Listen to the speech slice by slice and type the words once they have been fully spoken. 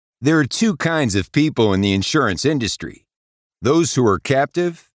There are two kinds of people in the insurance industry: those who are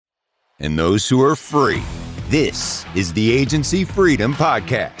captive and those who are free. This is the Agency Freedom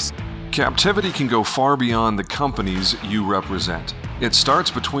Podcast. Captivity can go far beyond the companies you represent. It starts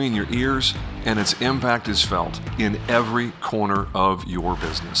between your ears, and its impact is felt in every corner of your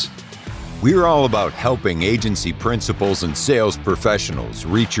business. We're all about helping agency principals and sales professionals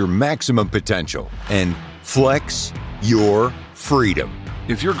reach your maximum potential and flex your freedom.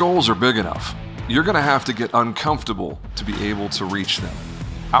 If your goals are big enough, you're going to have to get uncomfortable to be able to reach them.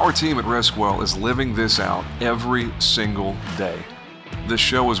 Our team at Riskwell is living this out every single day. This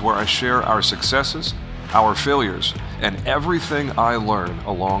show is where I share our successes, our failures, and everything I learn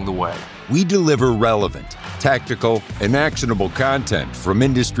along the way. We deliver relevant, tactical, and actionable content from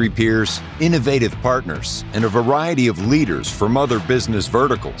industry peers, innovative partners, and a variety of leaders from other business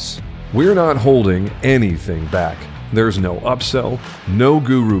verticals. We're not holding anything back. There's no upsell, no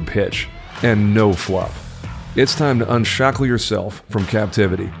guru pitch, and no fluff. It's time to unshackle yourself from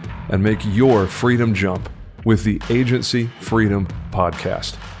captivity and make your freedom jump with the Agency Freedom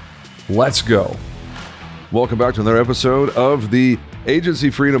Podcast. Let's go. Welcome back to another episode of the Agency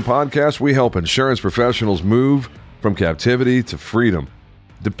Freedom Podcast. We help insurance professionals move from captivity to freedom.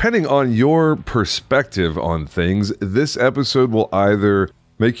 Depending on your perspective on things, this episode will either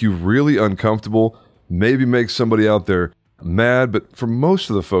make you really uncomfortable, maybe make somebody out there mad, but for most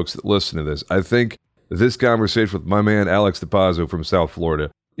of the folks that listen to this, I think this conversation with my man Alex Dopazo from South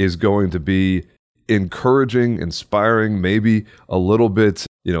Florida is going to be encouraging, inspiring, maybe a little bit,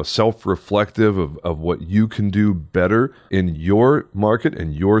 self-reflective of what you can do better in your market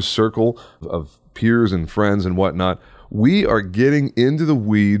and your circle of peers and friends and whatnot. We are getting into the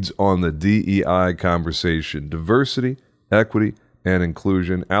weeds on the DEI conversation: diversity, equity, and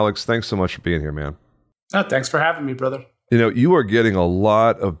inclusion. Alex, thanks so much for being here, man. Oh, thanks for having me, brother. You are getting a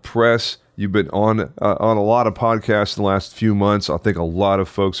lot of press. You've been on a lot of podcasts in the last few months. I think a lot of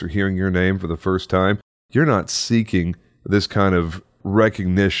folks are hearing your name for the first time. You're not seeking this kind of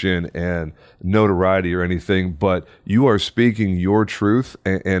recognition and notoriety or anything, but you are speaking your truth,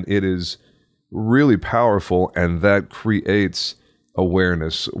 and it is really powerful, and that creates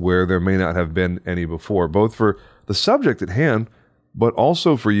awareness where there may not have been any before, both for the subject at hand, but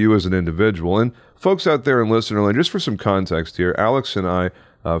also for you as an individual. And folks out there in listener land, just for some context here, Alex and I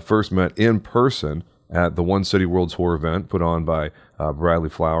first met in person at the One City World Tour event put on by Bradley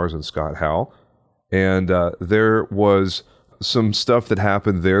Flowers and Scott Howell. And there was some stuff that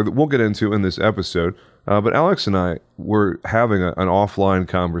happened there that we'll get into in this episode. But Alex and I were having an offline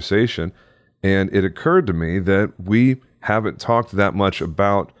conversation, and it occurred to me that we haven't talked that much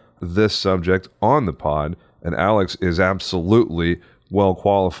about this subject on the pod. And Alex is absolutely well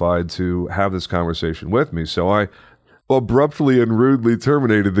qualified to have this conversation with me. So I abruptly and rudely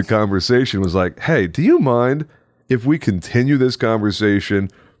terminated the conversation, was like, hey, do you mind if we continue this conversation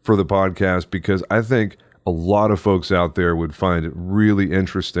for the podcast? Because I think a lot of folks out there would find it really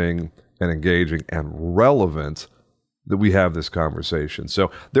interesting and engaging and relevant that we have this conversation. So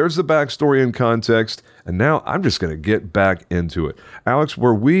there's the backstory and context, and now I'm just going to get back into it. Alex,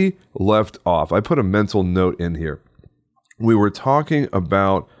 where we left off, I put a mental note in here. We were talking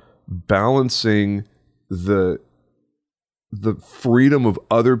about balancing the freedom of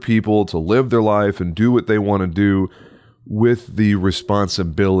other people to live their life and do what they want to do with the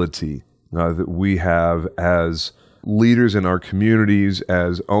responsibility that we have as leaders in our communities,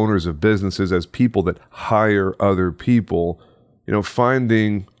 as owners of businesses, as people that hire other people,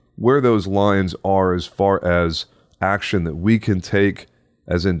 finding where those lines are as far as action that we can take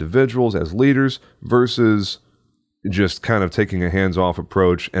as individuals, as leaders, versus just kind of taking a hands-off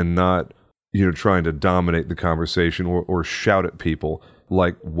approach and not, trying to dominate the conversation or shout at people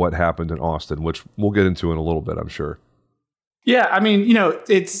like what happened in Austin, which we'll get into in a little bit, I'm sure. Yeah, I mean,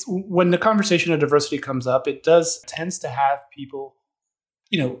 it's when the conversation of diversity comes up, it tends to have people,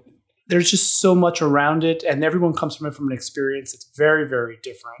 there's just so much around it, and everyone comes from it from an experience that's very, very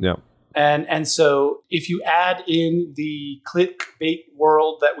different. Yeah. And so if you add in the clickbait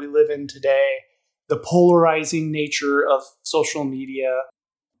world that we live in today, the polarizing nature of social media,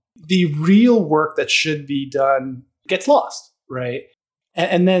 the real work that should be done gets lost, right?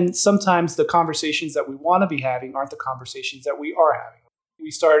 And then sometimes the conversations that we want to be having aren't the conversations that we are having.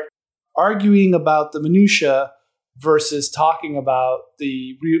 We start arguing about the minutia versus talking about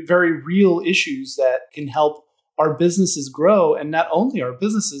the very real issues that can help our businesses grow. And not only our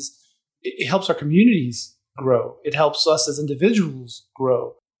businesses, it helps our communities grow. It helps us as individuals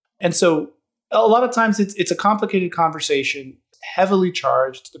grow. And so a lot of times it's a complicated conversation, heavily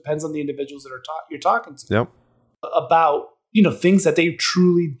charged, depends on the individuals that you're talking to, yep, about things that they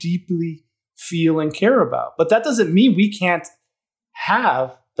truly, deeply feel and care about. But that doesn't mean we can't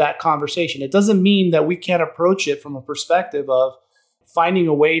have that conversation. It doesn't mean that we can't approach it from a perspective of finding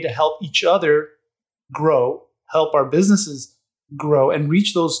a way to help each other grow, help our businesses grow, and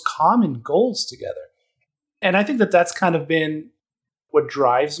reach those common goals together. And I think that that's kind of been what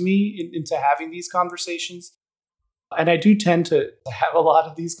drives me into having these conversations. And I do tend to have a lot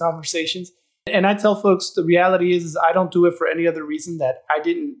of these conversations. And I tell folks the reality is I don't do it for any other reason that I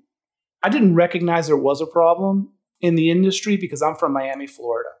didn't recognize there was a problem in the industry because I'm from Miami,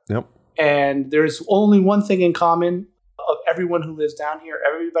 Florida. Yep. And there's only one thing in common of everyone who lives down here.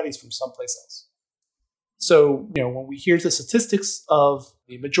 Everybody's from someplace else. So, when we hear the statistics of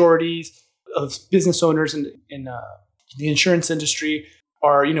the majorities of business owners in the insurance industry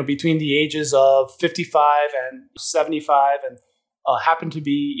are, between the ages of 55 and 75 and happen to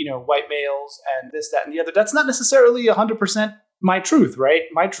be, white males and this, that, and the other, that's not necessarily 100% my truth, right?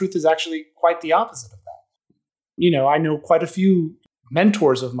 My truth is actually quite the opposite of that. I know quite a few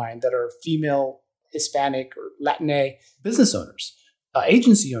mentors of mine that are female, Hispanic, or Latina business owners,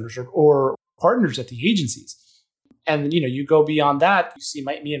 agency owners, or partners at the agencies. And, you go beyond that, you see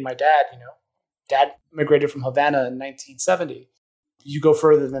me and my dad, dad immigrated from Havana in 1970. You go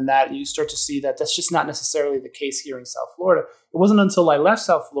further than that, and you start to see that that's just not necessarily the case here in South Florida. It wasn't until I left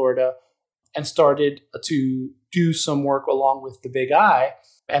South Florida and started to do some work along with the Big I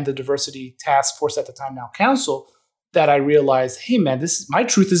and the Diversity Task Force at the time, now Council, that I realized, hey man, my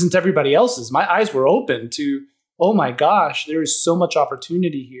truth isn't everybody else's. My eyes were open to, oh my gosh, there is so much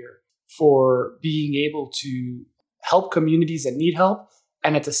opportunity here for being able to help communities that need help,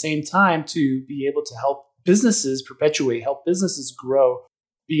 and at the same time to be able to help businesses perpetuate, help businesses grow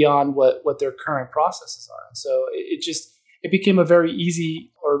beyond what their current processes are. And so it became a very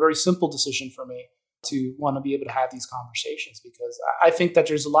easy or a very simple decision for me to want to be able to have these conversations, because I think that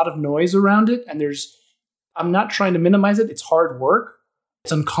there's a lot of noise around it, and I'm not trying to minimize it. It's hard work.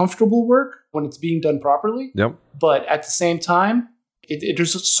 It's uncomfortable work when it's being done properly. Yep. But at the same time,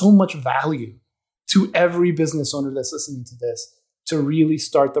 there's so much value to every business owner that's listening to this to really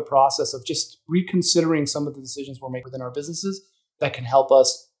start the process of just reconsidering some of the decisions we're making within our businesses that can help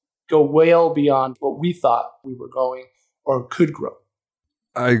us go well beyond what we thought we were going or could grow.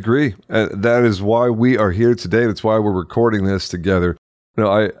 I agree. That is why we are here today. That's why we're recording this together.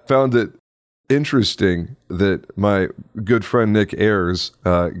 I found it interesting that my good friend Nick Ayers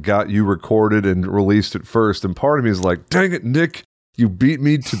got you recorded and released it first. And part of me is like, dang it, Nick, you beat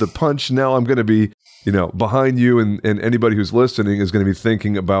me to the punch. Now I'm going to be, behind you, and anybody who's listening is going to be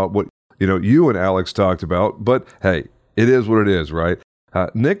thinking about what, you and Alex talked about. But hey, it is what it is, right?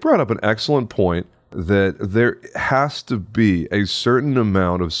 Nick brought up an excellent point that there has to be a certain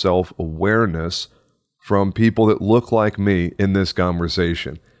amount of self-awareness from people that look like me in this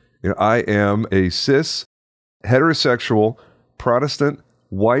conversation. I am a cis, heterosexual, Protestant,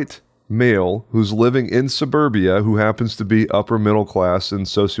 white male who's living in suburbia, who happens to be upper middle class in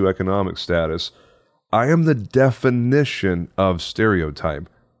socioeconomic status. I am the definition of stereotype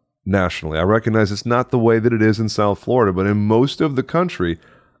nationally. I recognize it's not the way that it is in South Florida, but in most of the country,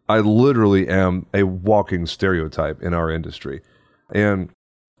 I literally am a walking stereotype in our industry. And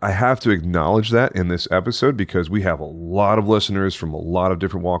I have to acknowledge that in this episode because we have a lot of listeners from a lot of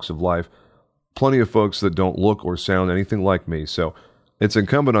different walks of life, plenty of folks that don't look or sound anything like me. So it's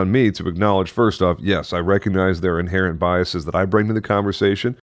incumbent on me to acknowledge, first off, yes, I recognize there are inherent biases that I bring to the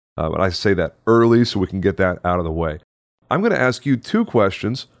conversation, but I say that early so we can get that out of the way. I'm going to ask you two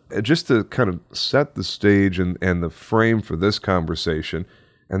questions just to kind of set the stage and the frame for this conversation,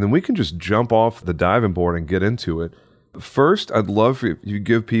 and then we can just jump off the diving board and get into it. First, I'd love if you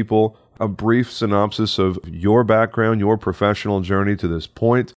give people a brief synopsis of your background, your professional journey to this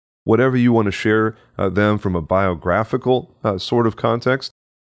point, whatever you want to share them from a biographical sort of context.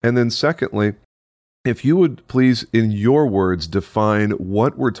 And then secondly, if you would please, in your words, define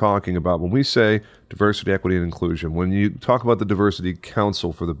what we're talking about when we say diversity, equity, and inclusion. When you talk about the Diversity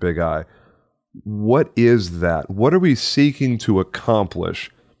Council for the Big I, what is that? What are we seeking to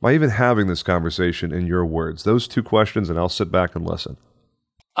accomplish by even having this conversation in your words? Those two questions, and I'll sit back and listen.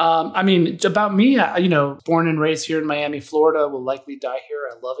 About me, born and raised here in Miami, Florida, will likely die here.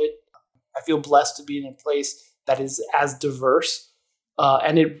 I love it. I feel blessed to be in a place that is as diverse.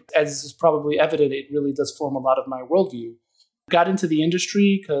 And it, as is probably evident, it really does form a lot of my worldview. Got into the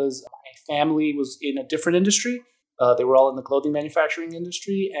industry because my family was in a different industry. They were all in the clothing manufacturing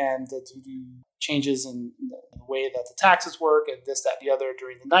industry, and due to changes in the way that the taxes work and this, that, and the other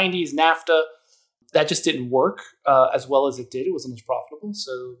during the 90s, NAFTA, that just didn't work as well as it did. It wasn't as profitable.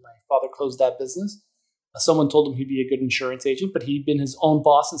 So my father closed that business. Someone told him he'd be a good insurance agent, but he'd been his own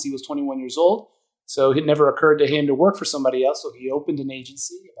boss since he was 21 years old. So it never occurred to him to work for somebody else. So he opened an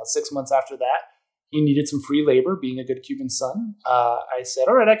agency. About 6 months after that, he needed some free labor, being a good Cuban son. I said,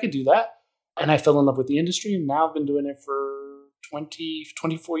 all right, I could do that. And I fell in love with the industry. And now I've been doing it for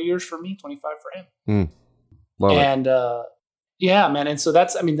 24 years for me, 25 for him. Love and yeah, man. And so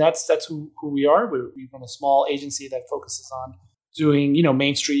that's who we are. We run a small agency that focuses on doing,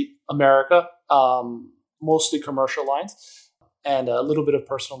 Main Street America, mostly commercial lines, and a little bit of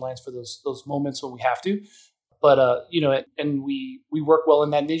personal lines for those moments when we have to. But, and we work well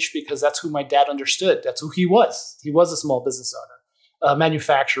in that niche because that's who my dad understood. That's who he was. He was a small business owner, a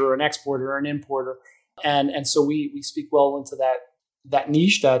manufacturer, an exporter, an importer. And so we speak well into that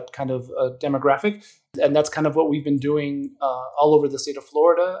niche, that kind of demographic. And that's kind of what we've been doing all over the state of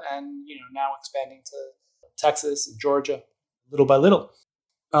Florida and, now expanding to Texas and Georgia little by little.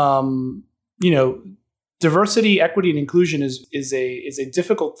 Diversity, equity, and inclusion is a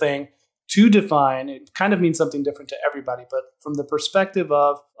difficult thing to define. It kind of means something different to everybody. But from the perspective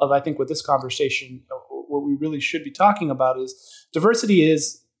of I think what this conversation, what we really should be talking about is diversity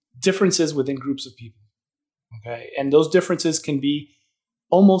is differences within groups of people. Okay. And those differences can be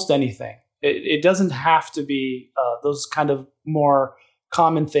almost anything. It doesn't have to be those kind of more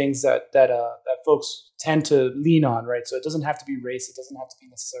common things that folks tend to lean on, right? So it doesn't have to be race. It doesn't have to be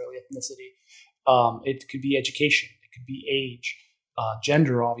necessarily ethnicity. It could be education. It could be age,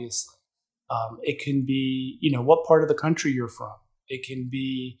 gender, obviously. It can be, what part of the country you're from. It can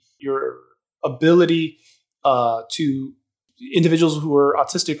be your ability to individuals who are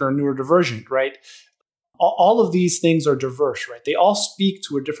autistic or neurodivergent, right? All of these things are diverse, right? They all speak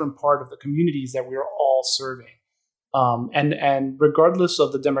to a different part of the communities that we are all serving. And regardless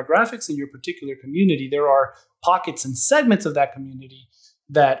of the demographics in your particular community, there are pockets and segments of that community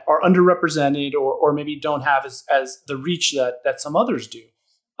that are underrepresented or maybe don't have as the reach that some others do.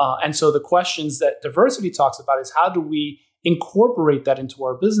 And so the questions that diversity talks about is how do we incorporate that into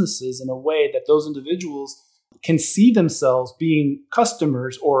our businesses in a way that those individuals can see themselves being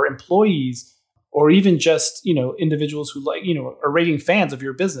customers or employees or even just, individuals who are raving fans of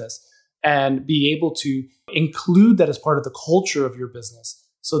your business and be able to include that as part of the culture of your business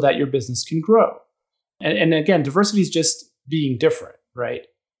so that your business can grow. And again, diversity is just being different, right?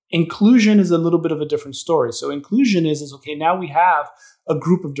 Inclusion is a little bit of a different story. So inclusion is okay, now we have a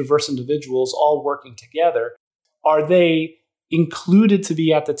group of diverse individuals all working together. Are they included to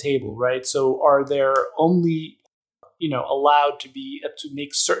be at the table, right? So are there only allowed to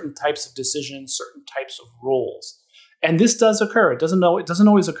make certain types of decisions, certain types of roles. And this does occur. It doesn't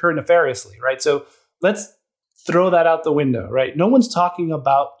always occur nefariously, right? So let's throw that out the window, right? No one's talking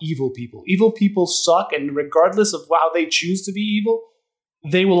about evil people. Evil people suck, and regardless of how they choose to be evil,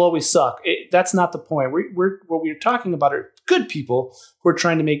 they will always suck. That's not the point. What we're talking about are good people who are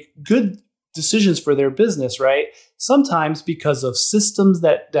trying to make good decisions for their business, right? Sometimes because of systems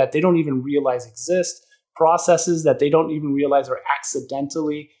that they don't even realize exist, processes that they don't even realize are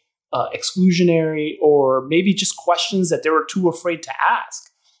accidentally exclusionary, or maybe just questions that they were too afraid to ask.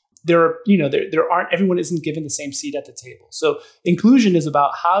 Everyone isn't given the same seat at the table. So inclusion is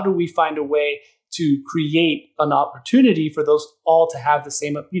about how do we find a way to create an opportunity for those all to have the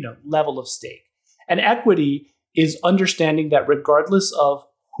same, level of stake. And equity is understanding that regardless of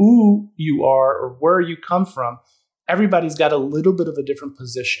who you are or where you come from, everybody's got a little bit of a different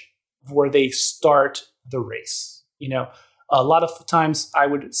position where they start the race. A lot of times I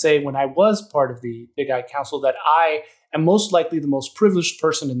would say when I was part of the Big I Council that I am most likely the most privileged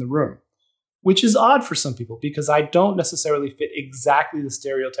person in the room, which is odd for some people because I don't necessarily fit exactly the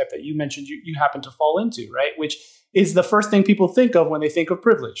stereotype that you mentioned you happen to fall into, right? Which is the first thing people think of when they think of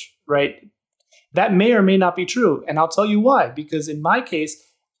privilege, right? That may or may not be true. And I'll tell you why. Because in my case,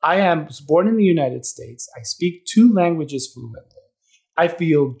 I was born in the United States. I speak 2 languages fluently. I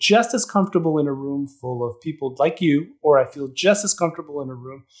feel just as comfortable in a room full of people like you, or I feel just as comfortable in a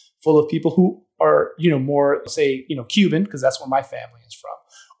room full of people who are, more, say, Cuban, because that's where my family is from,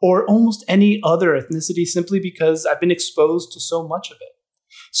 or almost any other ethnicity simply because I've been exposed to so much of it.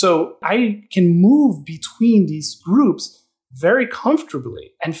 So I can move between these groups very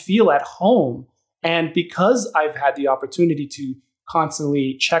comfortably and feel at home. And because I've had the opportunity to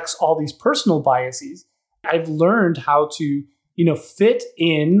constantly check all these personal biases, I've learned how to fit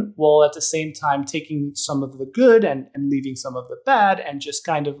in while at the same time taking some of the good and leaving some of the bad, and just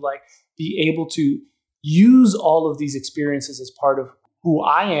kind of like be able to use all of these experiences as part of who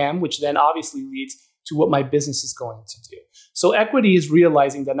I am, which then obviously leads to what my business is going to do. So equity is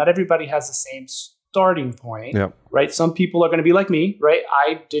realizing that not everybody has the same starting point, right? Some people are going to be like me, right?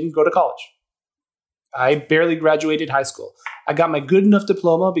 I didn't go to college. I barely graduated high school. I got my good enough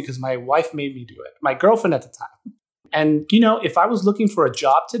diploma because my wife made me do it, my girlfriend at the time. And, if I was looking for a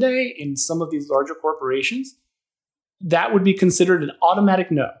job today in some of these larger corporations, that would be considered an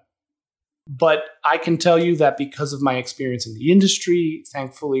automatic no. But I can tell you that because of my experience in the industry,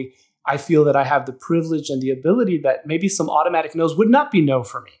 thankfully, I feel that I have the privilege and the ability that maybe some automatic no's would not be no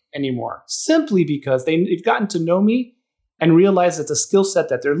for me anymore, simply because they've gotten to know me and realize that the skill set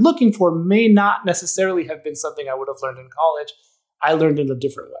that they're looking for may not necessarily have been something I would have learned in college. I learned in a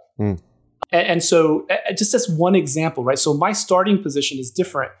different way. Mm. And so just as one example, right? So my starting position is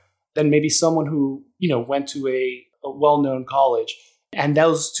different than maybe someone who, went to a well-known college. And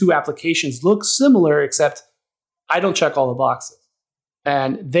those two applications look similar, except I don't check all the boxes.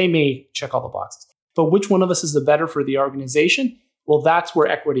 And they may check all the boxes. But which one of us is the better for the organization? Well, that's where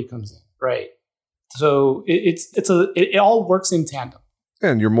equity comes in, right? So it all works in tandem.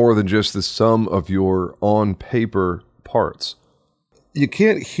 And you're more than just the sum of your on-paper parts. You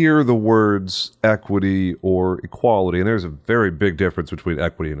can't hear the words equity or equality, and there's a very big difference between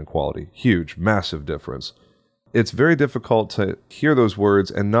equity and equality. Huge, massive difference. It's very difficult to hear those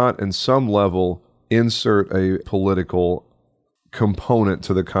words and not, in some level, insert a political component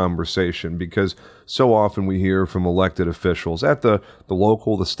to the conversation, because so often we hear from elected officials at the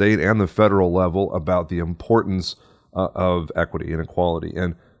local, the state, and the federal level about the importance of equity and equality.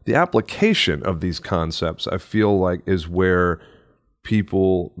 And the application of these concepts, I feel like, is where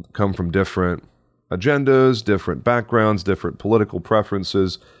people come from different agendas, different backgrounds, different political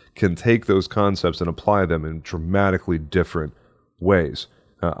preferences, can take those concepts and apply them in dramatically different ways.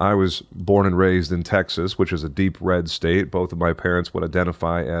 I was born and raised in Texas, which is a deep red state. Both of my parents would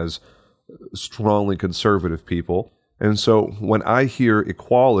identify as strongly conservative people. And so when I hear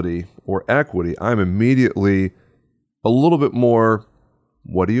equality or equity, I'm immediately a little bit more,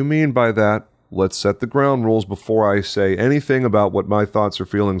 what do you mean by that? Let's set the ground rules before I say anything about what my thoughts or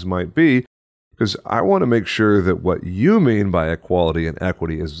feelings might be, because I want to make sure that what you mean by equality and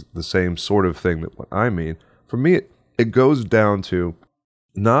equity is the same sort of thing that what I mean. For me, it goes down to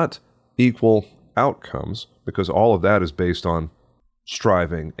not equal outcomes, because all of that is based on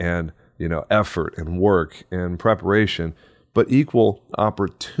striving and, effort and work and preparation, but equal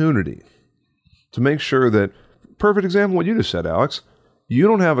opportunity to make sure that, perfect example, what you just said, Alex, you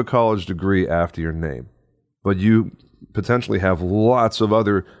don't have a college degree after your name, but you potentially have lots of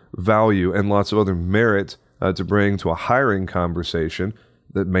other value and lots of other merit to bring to a hiring conversation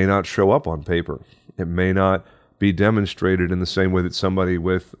that may not show up on paper. It may not be demonstrated in the same way that somebody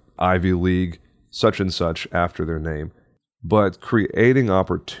with Ivy League such and such after their name, but creating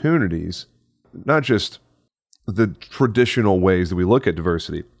opportunities, not just the traditional ways that we look at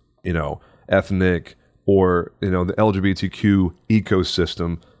diversity, ethnic, or the LGBTQ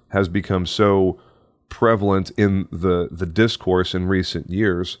ecosystem has become so prevalent in the discourse in recent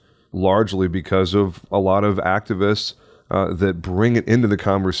years, largely because of a lot of activists that bring it into the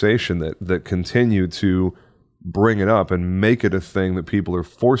conversation, that continue to bring it up and make it a thing that people are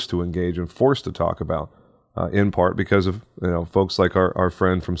forced to engage and forced to talk about, in part because of folks like our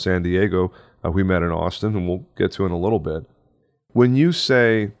friend from San Diego we met in Austin, and we'll get to in a little bit. When you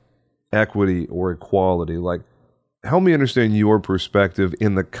say equity or equality, help me understand your perspective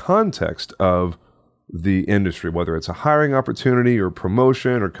in the context of the industry, whether it's a hiring opportunity or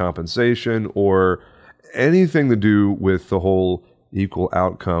promotion or compensation or anything to do with the whole equal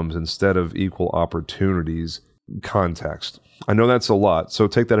outcomes instead of equal opportunities context. I know that's a lot, so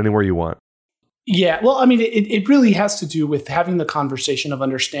take that anywhere you want. Yeah, well, I mean, it really has to do with having the conversation of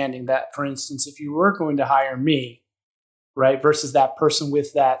understanding that, for instance, if you were going to hire me, right, versus that person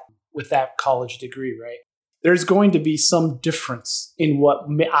with that college degree, right, there's going to be some difference in what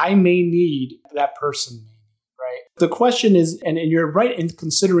I may need that person may need, right? The question is, and you're right in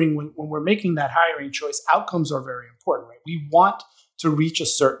considering when we're making that hiring choice, outcomes are very important, right? We want to reach a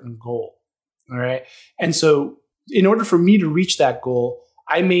certain goal, all right? And so in order for me to reach that goal,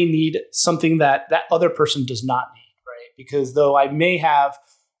 I may need something that other person does not need, right? Because though I may have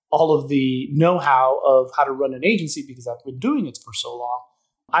all of the know-how of how to run an agency because I've been doing it for so long,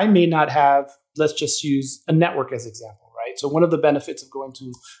 I may not have, let's just use a network as example, right? So one of the benefits of going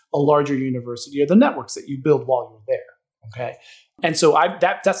to a larger university are the networks that you build while you're there, okay? And so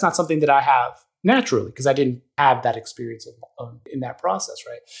that's not something that I have naturally because I didn't have that experience in that process,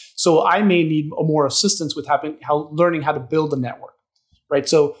 right? So I may need more assistance with learning how to build a network, right?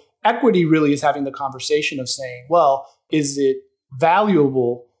 So equity really is having the conversation of saying, well, is it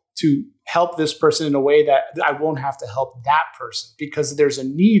valuable to help this person in a way that I won't have to help that person because there's a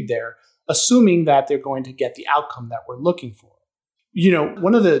need there, assuming that they're going to get the outcome that we're looking for.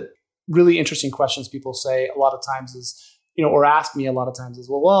 One of the really interesting questions people say a lot of times is, or ask me a lot of times is,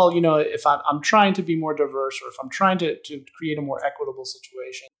 well, if I'm trying to be more diverse, or if I'm trying to create a more equitable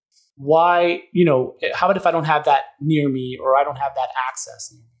situation, why, how about if I don't have that near me, or I don't have that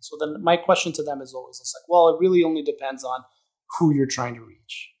access near me? So then my question to them is always, it's like, well, it really only depends on who you're trying to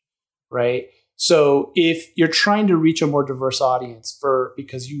reach, right? So if you're trying to reach a more diverse audience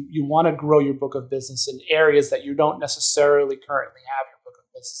because you want to grow your book of business in areas that you don't necessarily currently have your book of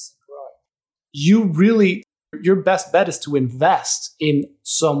business in growing, your best bet is to invest in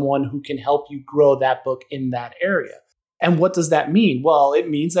someone who can help you grow that book in that area. And what does that mean? Well, it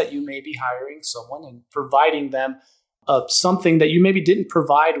means that you may be hiring someone and providing them something that you maybe didn't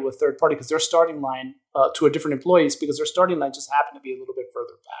provide to a third party, because their starting line to a different employees, because their starting line just happened to be a little bit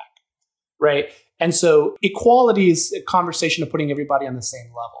further back, right? And so equality is a conversation of putting everybody on the same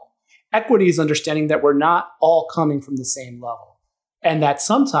level. Equity is understanding that we're not all coming from the same level. And that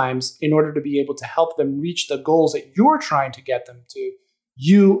sometimes, in order to be able to help them reach the goals that you're trying to get them to,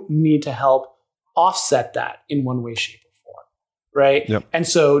 you need to help offset that in one way, shape, or form, right? Yep. And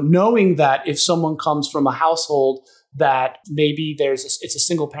so knowing that if someone comes from a household that maybe it's a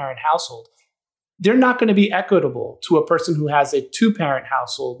single parent household, they're not going to be equitable to a person who has a 2-parent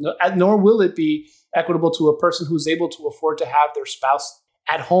household, nor will it be equitable to a person who's able to afford to have their spouse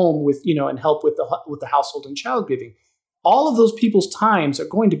at home with, and help with the household and child giving. All of those people's times are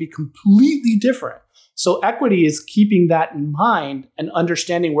going to be completely different. So equity is keeping that in mind and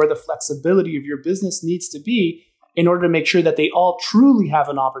understanding where the flexibility of your business needs to be in order to make sure that they all truly have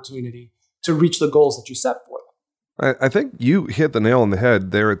an opportunity to reach the goals that you set for them. I think you hit the nail on the head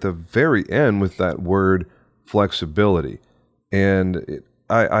there at the very end with that word flexibility. And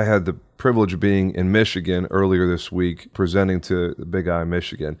I had the privilege of being in Michigan earlier this week presenting to the Big I,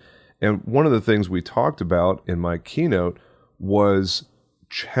 Michigan. And one of the things we talked about in my keynote was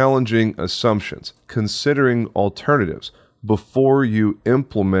challenging assumptions, considering alternatives. Before you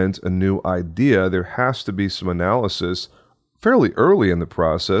implement a new idea, there has to be some analysis fairly early in the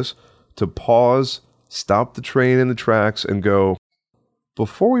process to pause, stop the train in the tracks, and go,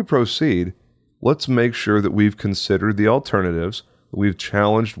 before we proceed, let's make sure that we've considered the alternatives, we've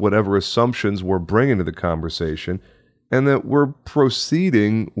challenged whatever assumptions we're bringing to the conversation, and that we're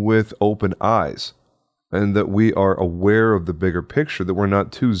proceeding with open eyes, and that we are aware of the bigger picture, that we're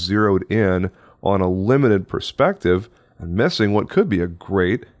not too zeroed in on a limited perspective and missing what could be a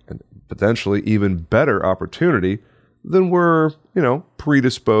great and potentially even better opportunity than we're,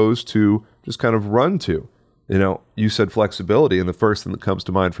 predisposed to just kind of run to. You said flexibility, and the first thing that comes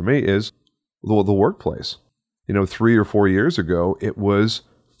to mind for me is the workplace. 3 or 4 years ago, it was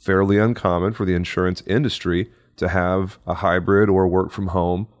fairly uncommon for the insurance industry to have a hybrid or work from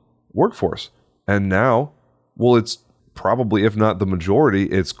home workforce. And now, well, it's probably, if not the majority,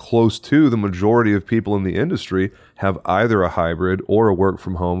 it's close to the majority of people in the industry have either a hybrid or a work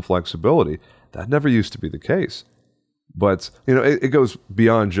from home flexibility. That never used to be the case. But, it goes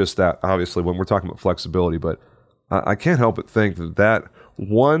beyond just that, obviously, when we're talking about flexibility. But I can't help but think that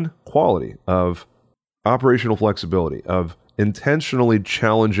one quality of operational flexibility, of intentionally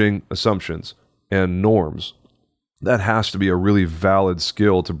challenging assumptions and norms, that has to be a really valid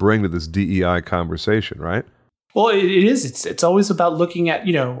skill to bring to this DEI conversation, right? Well, it is. It's always about looking at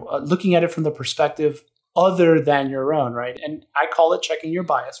it from the perspective other than your own, right? And I call it checking your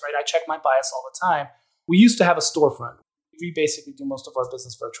bias, right? I check my bias all the time. We used to have a storefront. We basically do most of our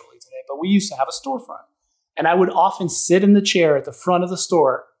business virtually today, but we used to have a storefront. And I would often sit in the chair at the front of the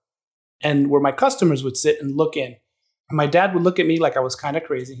store and where my customers would sit and look in. And my dad would look at me like I was kind of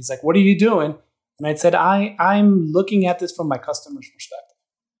crazy. He's like, "What are you doing?" And I'd said, I'm looking at this from my customer's perspective.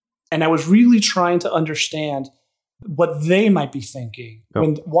 And I was really trying to understand what they might be thinking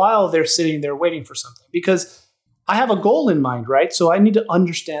while they're sitting there waiting for something. Because I have a goal in mind, right? So I need to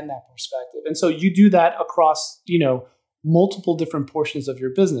understand that perspective. And so you do that across, multiple different portions of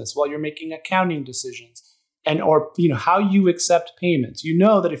your business while you're making accounting decisions or how you accept payments. You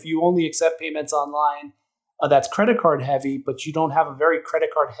know that if you only accept payments online, that's credit card heavy, but you don't have a very credit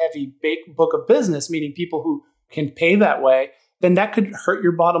card heavy book of business, meaning people who can pay that way, then that could hurt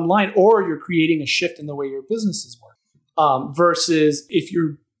your bottom line, or you're creating a shift in the way your businesses work. Versus if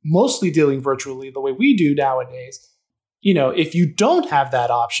you're mostly dealing virtually the way we do nowadays, if you don't have that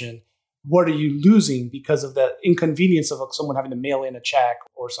option, what are you losing because of the inconvenience of someone having to mail in a check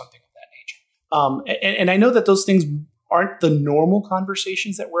or something of that nature? And I know that those things aren't the normal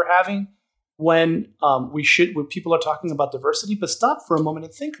conversations that we're having when people are talking about diversity, but stop for a moment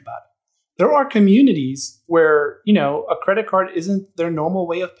and think about it. There are communities where, a credit card isn't their normal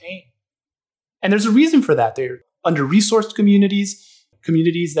way of paying. And there's a reason for that. They're under-resourced communities.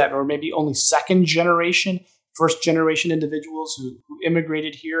 communities that are maybe only second generation, first generation individuals who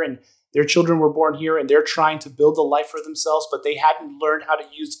immigrated here and their children were born here and they're trying to build a life for themselves, but they hadn't learned how to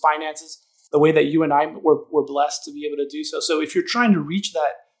use finances the way that you and I were blessed to be able to do so. So if you're trying to reach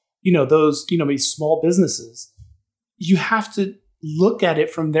that, those, maybe small businesses, you have to look at it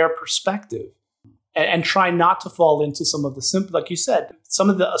from their perspective and try not to fall into some of the simple, like you said, some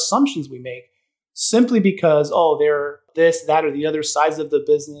of the assumptions we make simply because, they're this, that, or the other sides of the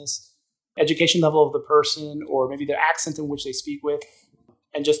business, education level of the person, or maybe their accent in which they speak with,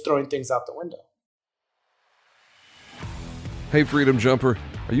 and just throwing things out the window. Hey, Freedom Jumper,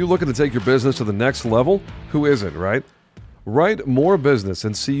 are you looking to take your business to the next level? Who isn't, right? Write more business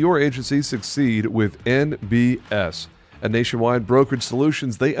and see your agency succeed with NBS. At Nationwide Brokerage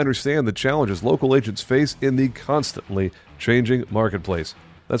Solutions, they understand the challenges local agents face in the constantly changing marketplace.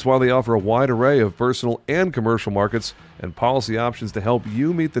 That's why they offer a wide array of personal and commercial markets and policy options to help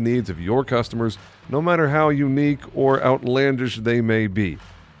you meet the needs of your customers, no matter how unique or outlandish they may be.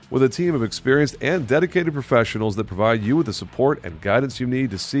 With a team of experienced and dedicated professionals that provide you with the support and guidance you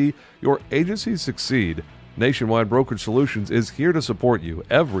need to see your agency succeed, Nationwide Brokerage Solutions is here to support you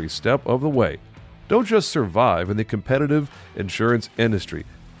every step of the way. Don't just survive in the competitive insurance industry.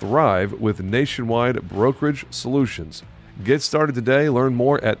 Thrive with Nationwide Brokerage Solutions. Get started today. Learn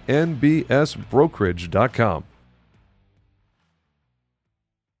more at nbsbrokerage.com.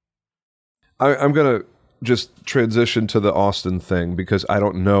 I'm going to just transition to the Austin thing because I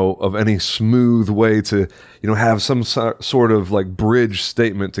don't know of any smooth way to, have some sort of like bridge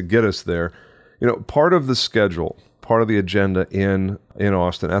statement to get us there. Part of the schedule, part of the agenda in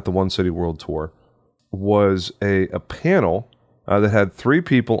Austin at the One City World Tour was a panel that had 3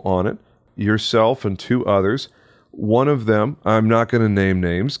 people on it, yourself and 2 others. One of them, I'm not going to name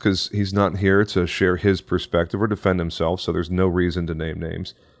names because he's not here to share his perspective or defend himself, so there's no reason to name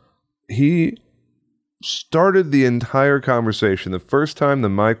names. He started the entire conversation. The first time the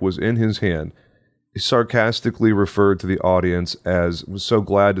mic was in his hand, he sarcastically referred to the audience as, "Was so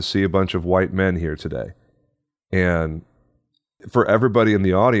glad to see a bunch of white men here today." And for everybody in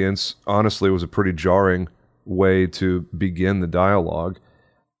the audience, honestly, it was a pretty jarring way to begin the dialogue.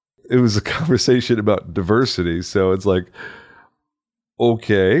 It was a conversation about diversity, so it's like,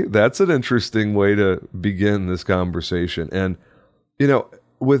 okay, that's an interesting way to begin this conversation. And,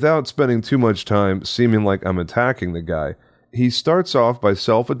 without spending too much time seeming like I'm attacking the guy, he starts off by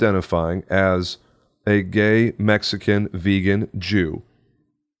self-identifying as a gay Mexican vegan Jew,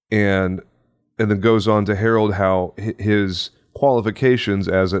 and then goes on to herald how his qualifications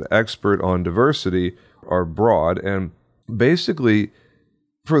as an expert on diversity are broad, and basically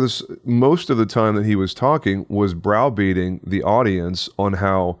for this most of the time that he was talking was browbeating the audience on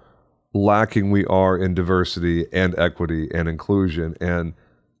how lacking we are in diversity and equity and inclusion, and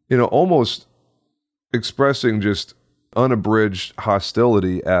almost expressing just unabridged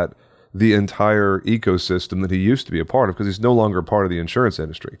hostility at the entire ecosystem that he used to be a part of, because he's no longer a part of the insurance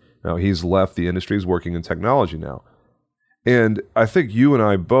industry. Now he's left the industry, he's working in technology now. And I think you and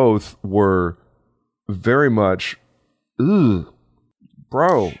I both were very much, bro,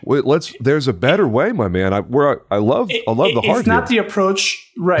 there's a better way, my man. I love the hard. It's not the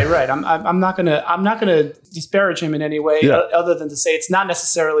approach, right. I'm not gonna disparage him in any way, other than to say it's not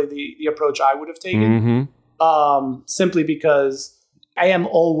necessarily the approach I would have taken. Mm-hmm. Simply because I am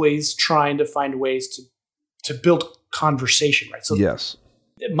always trying to find ways to build conversation, right? So yes,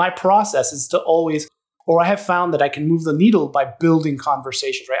 my process is to always, or I have found that I can move the needle by building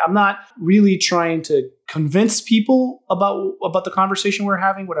conversations, right? I'm not really trying to convince people about the conversation we're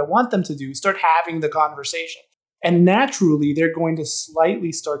having. What I want them to do is start having the conversation. And naturally, they're going to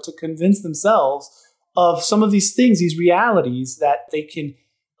slightly start to convince themselves of some of these things, these realities that they can,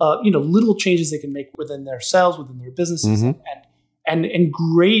 little changes they can make within themselves, within their businesses, mm-hmm. and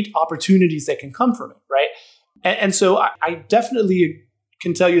great opportunities that can come from it, right? And so I definitely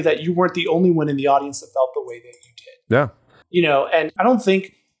can tell you that you weren't the only one in the audience that felt the way that you did. Yeah. And I don't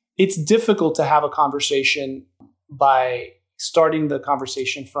think it's difficult to have a conversation by starting the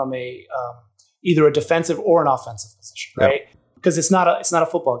conversation from either a defensive or an offensive position, right? Because it's not a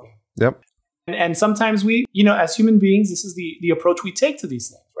football game. Yep. And sometimes we, as human beings, this is the approach we take to these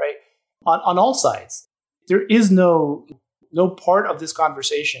things, right? On all sides. There is no part of this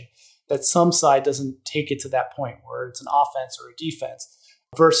conversation that some side doesn't take it to that point where it's an offense or a defense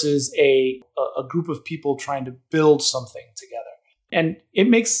versus a group of people trying to build something together. And it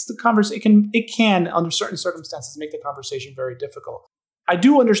makes the conversation, it can, under certain circumstances, make the conversation very difficult. I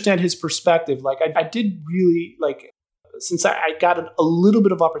do understand his perspective. Like, I did really, since I got a little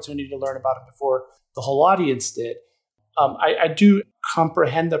bit of opportunity to learn about it before the whole audience did, I do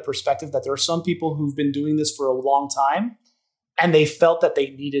comprehend the perspective that there are some people who've been doing this for a long time, and they felt that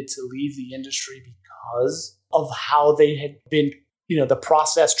they needed to leave the industry because of how they had been, the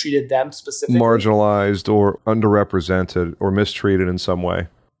process treated them specifically. Marginalized or underrepresented or mistreated in some way.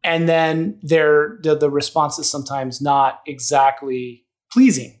 And then the response is sometimes not exactly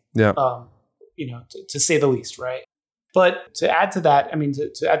pleasing, to say the least, right? But to add to that,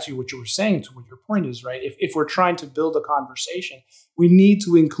 to add to what you were saying, to what your point is, right? If we're trying to build a conversation, we need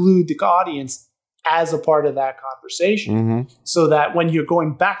to include the audience as a part of that conversation, so that when you're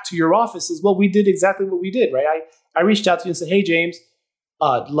going back to your offices, well, we did exactly what we did, right? I reached out to you and said, hey, James,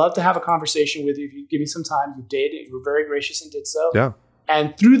 I'd love to have a conversation with you. If you give me some time, you did. You were very gracious and did so. Yeah.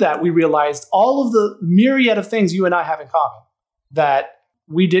 And through that, we realized all of the myriad of things you and I have in common that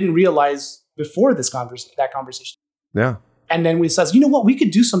we didn't realize before that conversation. Yeah. And then we said, you know what? We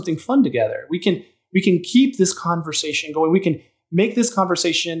could do something fun together. We can keep this conversation going. We can make this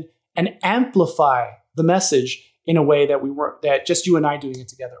conversation and amplify the message in a way that just you and I doing it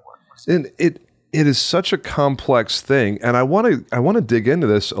together weren't. And it is such a complex thing. And I want to dig into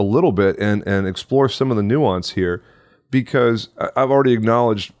this a little bit and explore some of the nuance here, because I've already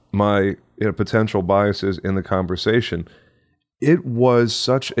acknowledged my potential biases in the conversation. It was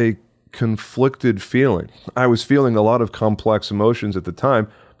such a conflicted feeling. I was feeling a lot of complex emotions at the time,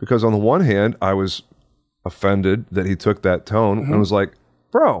 because on the one hand, I was offended that he took that tone and was like,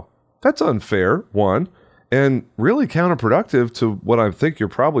 bro, that's unfair, one, and really counterproductive to what I think you're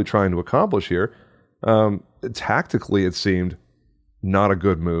probably trying to accomplish here. Tactically, it seemed not a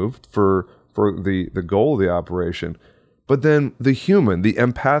good move for the goal of the operation. But then the human, the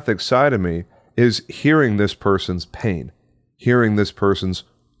empathic side of me is hearing this person's pain, hearing this person's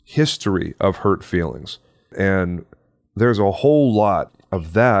history of hurt feelings. And there's a whole lot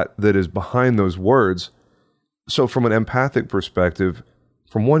of that is behind those words. So from an empathic perspective,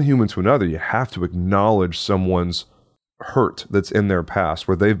 from one human to another, you have to acknowledge someone's hurt that's in their past,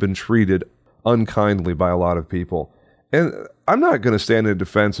 where they've been treated unkindly by a lot of people. And I'm not going to stand in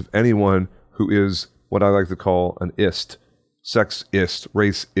defense of anyone who is what I like to call an ist, sexist,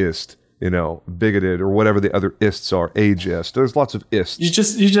 racist, bigoted, or whatever the other ists are, ageist. There's lots of ists. You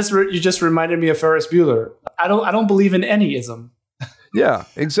just reminded me of Ferris Bueller. I don't believe in any ism. Yeah,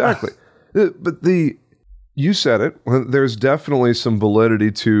 exactly. But you said it. There's definitely some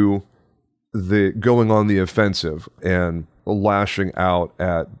validity to the going on the offensive and lashing out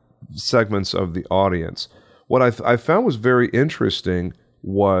at segments of the audience. What I found was very interesting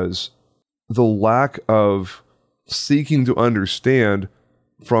was the lack of seeking to understand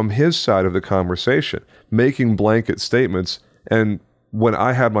from his side of the conversation, making blanket statements. And when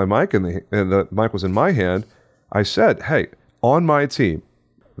I had my mic and the mic was in my hand, I said, hey, on my team,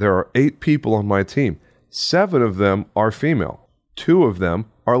 there are 8 people on my team. 7 of them are female. 2 of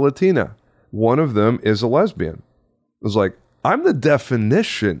them are Latina. 1 of them is a lesbian. It was like, I'm the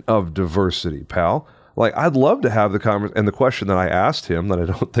definition of diversity, pal. Like, I'd love to have the conversation. And the question that I asked him, that I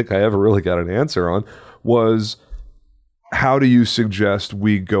don't think I ever really got an answer on, was, how do you suggest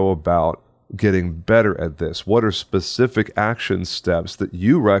we go about getting better at this? What are specific action steps that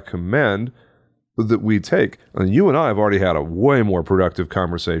you recommend that we take? And you and I have already had a way more productive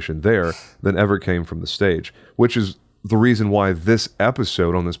conversation there than ever came from the stage, which is the reason why this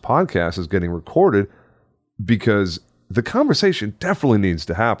episode on this podcast is getting recorded, because the conversation definitely needs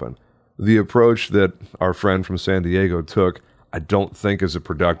to happen. The approach that our friend from San Diego took, I don't think is a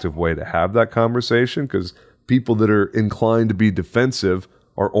productive way to have that conversation, because people that are inclined to be defensive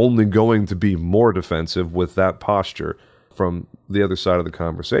are only going to be more defensive with that posture from the other side of the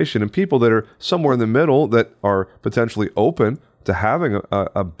conversation. And people that are somewhere in the middle that are potentially open to having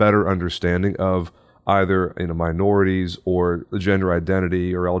a better understanding of either minorities or gender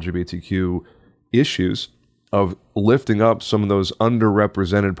identity or LGBTQ issues, of lifting up some of those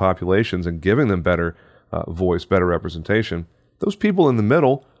underrepresented populations and giving them better voice, better representation. Those people in the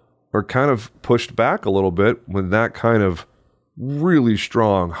middle are kind of pushed back a little bit when that kind of really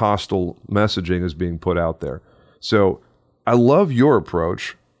strong hostile messaging is being put out there. So I love your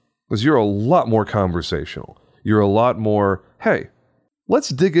approach, because you're a lot more conversational. You're a lot more, hey, let's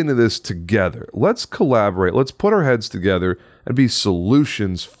dig into this together. Let's collaborate. Let's put our heads together and be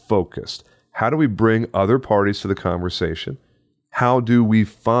solutions focused. How do we bring other parties to the conversation? How do we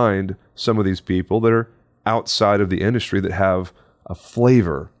find some of these people that are outside of the industry that have a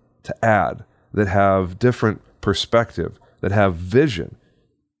flavor to add, that have different perspective, that have vision,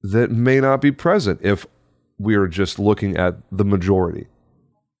 that may not be present if we are just looking at the majority?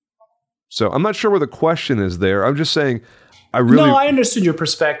 So I'm not sure where the question is there. I'm just saying, I understood your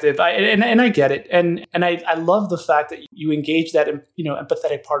perspective. And I get it. And I love the fact that you engage that,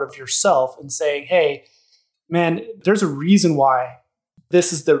 empathetic part of yourself and saying, hey, man, there's a reason why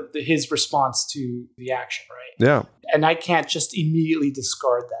this is his response to the action, right? Yeah. And I can't just immediately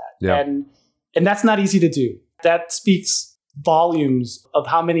discard that. Yeah. And that's not easy to do. That speaks volumes of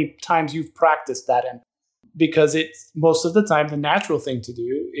how many times you've practiced that. And because it's most of the time, the natural thing to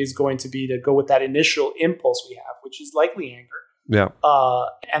do is going to be to go with that initial impulse we have, which is likely anger. Yeah.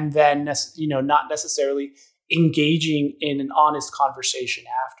 And then, not necessarily engaging in an honest conversation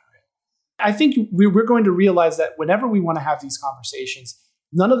after it. I think we're going to realize that whenever we want to have these conversations,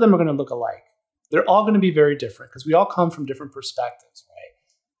 none of them are going to look alike. They're all going to be very different because we all come from different perspectives,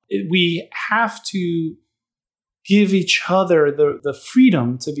 right? We have to give each other the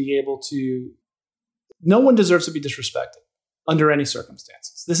freedom to be able to. No one deserves to be disrespected under any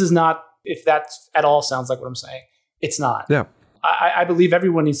circumstances. This is not, if that at all sounds like what I'm saying, it's not. Yeah. I believe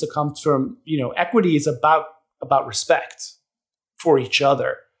everyone needs to come from, equity is about respect for each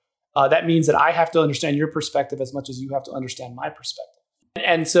other. That means that I have to understand your perspective as much as you have to understand my perspective.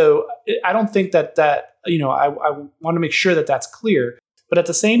 And so I don't think that I want to make sure that that's clear. But at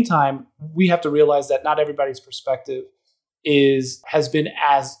the same time, we have to realize that not everybody's perspective has been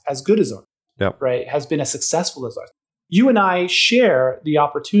as good as ours. Yep. Right, has been as successful as ours. You and I share the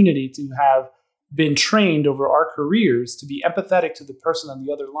opportunity to have been trained over our careers to be empathetic to the person on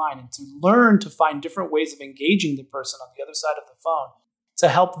the other line and to learn to find different ways of engaging the person on the other side of the phone to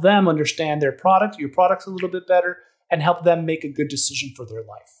help them understand their product, your product's a little bit better, and help them make a good decision for their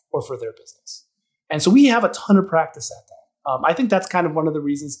life or for their business. And so we have a ton of practice at that. I think that's kind of one of the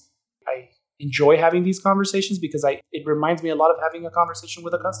reasons I enjoy having these conversations because it reminds me a lot of having a conversation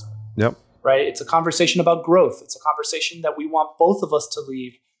with a customer. Yep. Right? It's a conversation about growth. It's a conversation that we want both of us to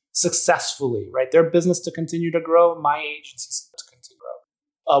leave successfully, right? Their business to continue to grow, my agency to continue to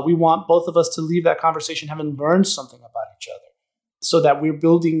grow. We want both of us to leave that conversation having learned something about each other so that we're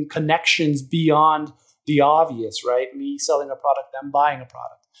building connections beyond the obvious, right? Me selling a product, them buying a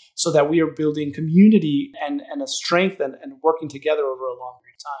product, so that we are building community and a strength and working together over a long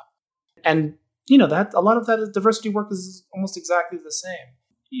period of time. And, that a lot of that diversity work is almost exactly the same.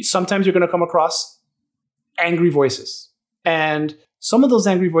 Sometimes you're going to come across angry voices. And some of those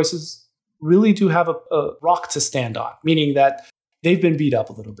angry voices really do have a rock to stand on, meaning that they've been beat up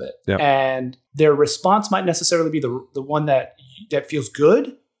a little bit. Yep. And their response might necessarily be the one that feels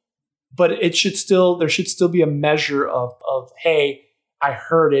good, but there should still be a measure of hey, I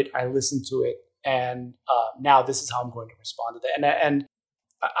heard it, I listened to it, and now this is how I'm going to respond to that. And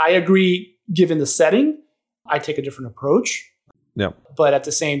I agree, given the setting, I take a different approach. Yeah. But at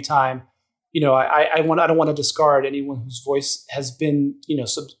the same time, I don't want to discard anyone whose voice has been,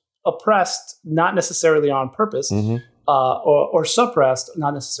 oppressed, not necessarily on purpose, mm-hmm. or suppressed,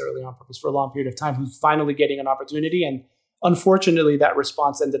 not necessarily on purpose for a long period of time, who's finally getting an opportunity. And unfortunately, that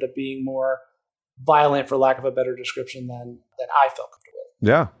response ended up being more violent, for lack of a better description, than I felt comfortable with.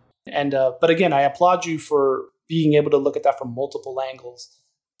 Yeah. And but again, I applaud you for being able to look at that from multiple angles.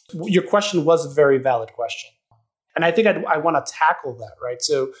 Your question was a very valid question. And I think I want to tackle that, right?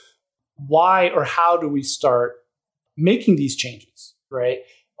 So why or how do we start making these changes, right,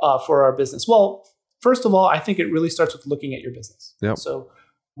 for our business? Well, first of all, I think it really starts with looking at your business. Yep. So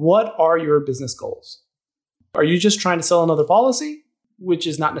what are your business goals? Are you just trying to sell another policy, which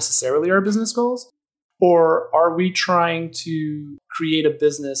is not necessarily our business goals? Or are we trying to create a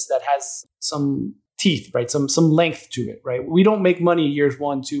business that has some teeth, right? Some length to it, right? We don't make money years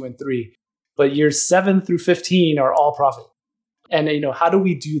 1, 2, and 3. But years 7 through 15 are all profit. And, how do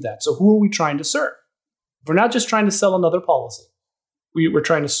we do that? So who are we trying to serve? We're not just trying to sell another policy. We're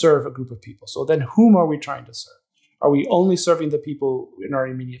trying to serve a group of people. So then whom are we trying to serve? Are we only serving the people in our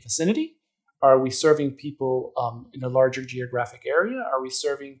immediate vicinity? Are we serving people in a larger geographic area? Are we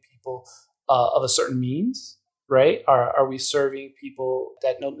serving people of a certain means, right? Are we serving people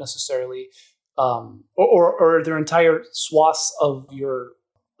that don't necessarily, or are there entire swaths of your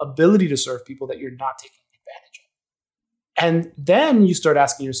ability to serve people that you're not taking advantage of? And then you start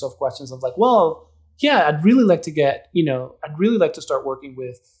asking yourself questions of like, well, yeah, I'd really like to start working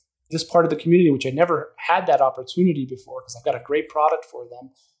with this part of the community, which I never had that opportunity before because I've got a great product for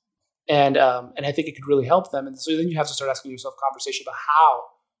them. And I think it could really help them. And so then you have to start asking yourself conversation about how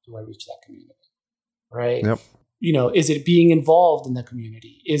do I reach that community, right? Yep. Is it being involved in the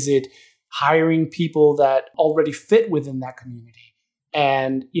community? Is it hiring people that already fit within that community?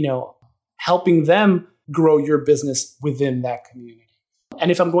 And, helping them grow your business within that community.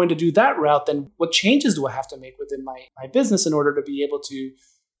 And if I'm going to do that route, then what changes do I have to make within my business in order to be able to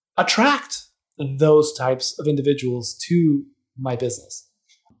attract those types of individuals to my business?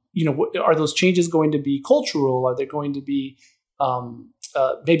 Are those changes going to be cultural? Are they going to be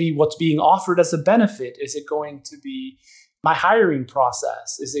maybe what's being offered as a benefit? Is it going to be my hiring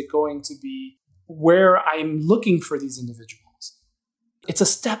process? Is it going to be where I'm looking for these individuals? It's a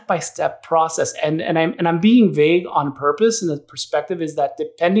step-by-step process. And I'm being vague on purpose. And the perspective is that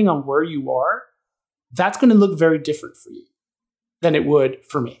depending on where you are, that's going to look very different for you than it would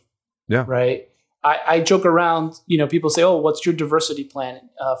for me. Yeah. Right. I joke around, people say, oh, what's your diversity plan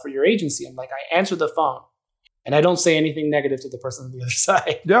for your agency? I'm like, I answer the phone and I don't say anything negative to the person on the other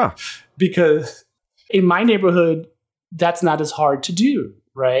side. Yeah. Because in my neighborhood, that's not as hard to do.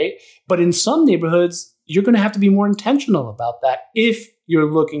 Right. But in some neighborhoods, you're going to have to be more intentional about that if you're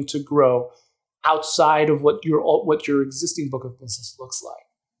looking to grow outside of what your existing book of business looks like.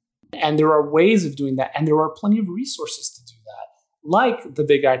 And there are ways of doing that. And there are plenty of resources to do that, like the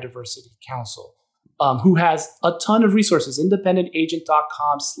Big I Diversity Council, who has a ton of resources,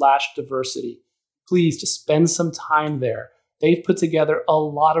 independentagent.com/diversity. Please just spend some time there. They've put together a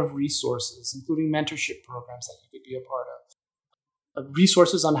lot of resources, including mentorship programs that you could be a part of,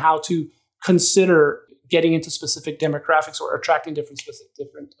 resources on how to consider getting into specific demographics or attracting different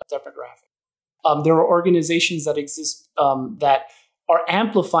demographics. There are organizations that exist that are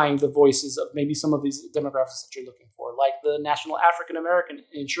amplifying the voices of maybe some of these demographics that you're looking for, like the National African American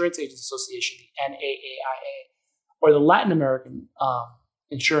Insurance Agents Association, the NAAIA, or the Latin American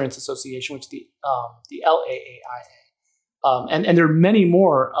Insurance Association, which is the LAAIA. And there are many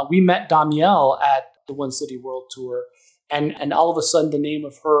more. We met Damielle at the One City World Tour, and all of a sudden the name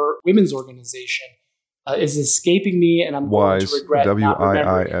of her women's organization is escaping me, and I'm going to regret not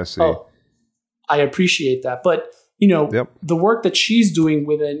remembering it. WIISE. Oh, I appreciate that. But the work that she's doing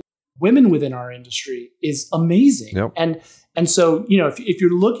within women within our industry is amazing. Yep. And so, if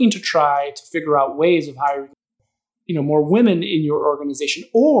you're looking to try to figure out ways of hiring, more women in your organization,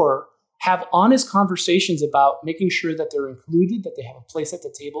 or have honest conversations about making sure that they're included, that they have a place at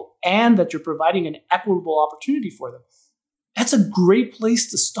the table, and that you're providing an equitable opportunity for them, that's a great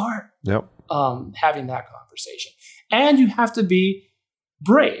place to start. Yep. Having that conversation. And you have to be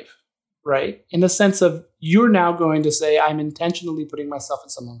brave, right? In the sense of you're now going to say, I'm intentionally putting myself in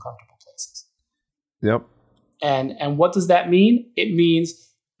some uncomfortable places. Yep. And what does that mean? It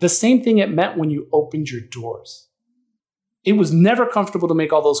means the same thing it meant when you opened your doors. It was never comfortable to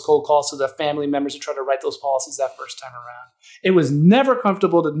make all those cold calls to the family members and try to write those policies that first time around. It was never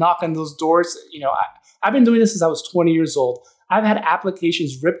comfortable to knock on those doors. I've been doing this since I was 20 years old. I've had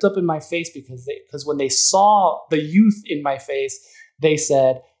applications ripped up in my face because when they saw the youth in my face, they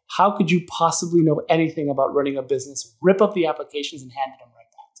said, how could you possibly know anything about running a business? Rip up the applications and hand them right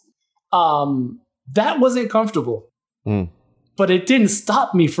back to me. That wasn't comfortable, but it didn't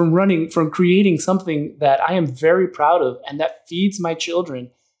stop me from creating something that I am very proud of and that feeds my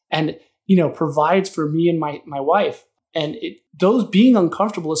children and, provides for me and my wife. And those being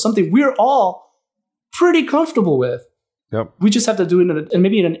uncomfortable is something we're all pretty comfortable with. Yep. We just have to do it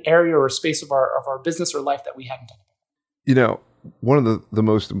maybe in an area or a space of our business or life that we hadn't done. One of the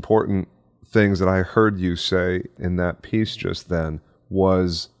most important things that I heard you say in that piece just then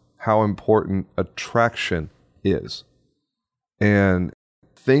was how important attraction is. And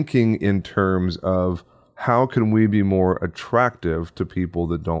thinking in terms of how can we be more attractive to people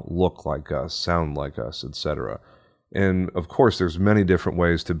that don't look like us, sound like us, etc. And of course, there's many different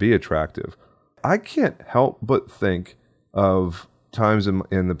ways to be attractive. I can't help but think of times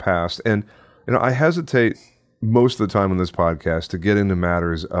in the past, and I hesitate most of the time on this podcast to get into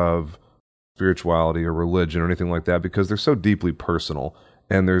matters of spirituality or religion or anything like that because they're so deeply personal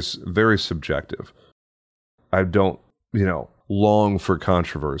and there's very subjective. I don't, long for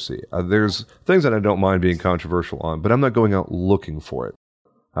controversy. There's things that I don't mind being controversial on, but I'm not going out looking for it.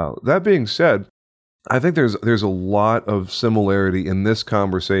 That being said, I think there's a lot of similarity in this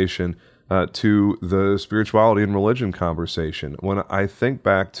conversation to the spirituality and religion conversation. When I think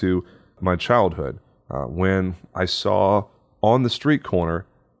back to my childhood, when I saw on the street corner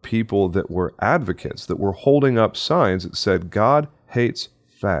people that were advocates, that were holding up signs that said, God hates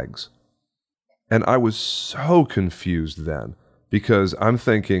fags. And I was so confused then because I'm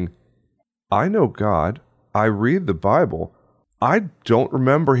thinking, I know God, I read the Bible, I don't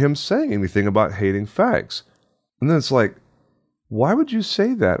remember him saying anything about hating fags. And then it's like, why would you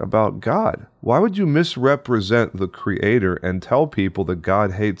say that about God? Why would you misrepresent the Creator and tell people that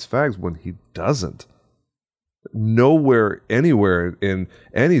God hates fags when he doesn't? Nowhere, anywhere in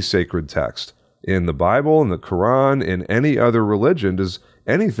any sacred text, in the Bible, in the Quran, in any other religion, does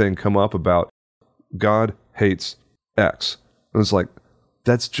anything come up about God hates X. And it's like,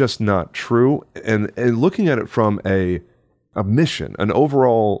 that's just not true. And looking at it from a mission, an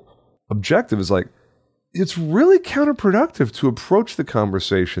overall objective is like, it's really counterproductive to approach the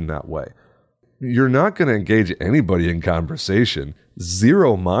conversation that way. You're not going to engage anybody in conversation.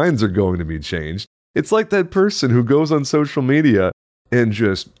 Zero minds are going to be changed. It's like that person who goes on social media and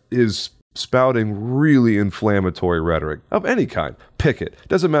just is spouting really inflammatory rhetoric of any kind. Pick it.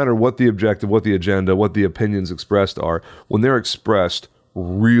 Doesn't matter what the objective, what the agenda, what the opinions expressed are. When they're expressed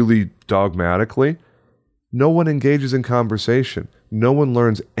really dogmatically, no one engages in conversation. No one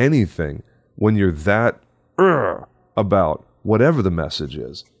learns anything when you're that about whatever the message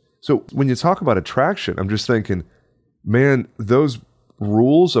is. So when you talk about attraction, I'm just thinking, man, those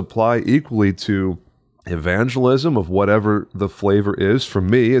rules apply equally to evangelism of whatever the flavor is. For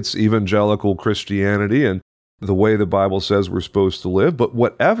me, it's evangelical Christianity and the way the Bible says we're supposed to live. But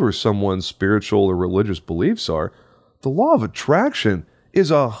whatever someone's spiritual or religious beliefs are, the law of attraction is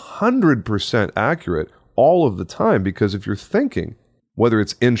 100% accurate all of the time. Because if you're thinking, whether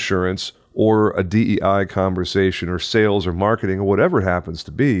it's insurance or a DEI conversation or sales or marketing or whatever it happens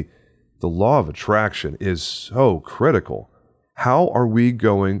to be, the law of attraction is so critical. How are we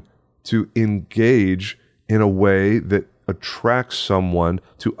going to engage in a way that attracts someone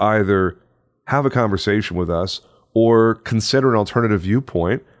to either have a conversation with us or consider an alternative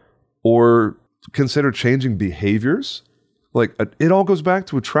viewpoint or consider changing behaviors? Like, it all goes back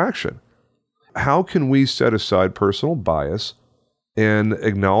to attraction. How can we set aside personal bias and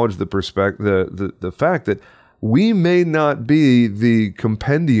acknowledge the fact that we may not be the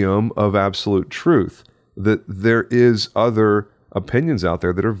compendium of absolute truth, that there is other opinions out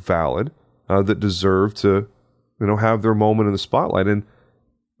there that are valid, that deserve to, have their moment in the spotlight and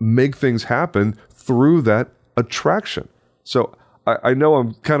make things happen through that attraction. So I know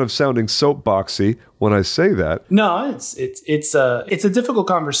I'm kind of sounding soapboxy when I say that. No, it's a difficult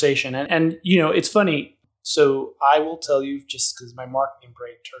conversation, and it's funny. So I will tell you, just because my marketing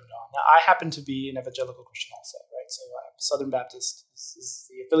brain turned on. Now, I happen to be an evangelical Christian also, right? So I'm Southern Baptist is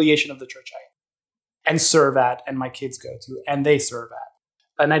the affiliation of the church I am and serve at, and my kids go to, and they serve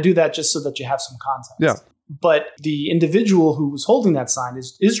at. And I do that just so that you have some context. Yeah. But the individual who was holding that sign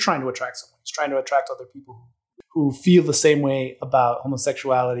is trying to attract someone. He's trying to attract other people who feel the same way about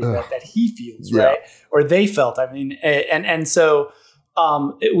homosexuality that he feels, right? Or they felt. I mean, and so...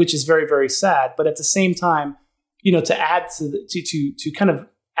 which is very, very sad. But at the same time, to add to kind of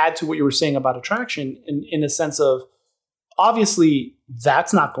add to what you were saying about attraction in a sense of, obviously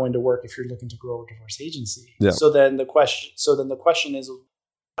that's not going to work if you're looking to grow a diverse agency. Yeah. So then the question is,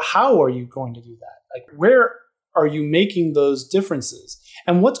 how are you going to do that? Like, where are you making those differences?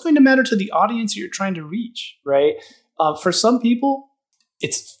 And what's going to matter to the audience you're trying to reach, right? For some people,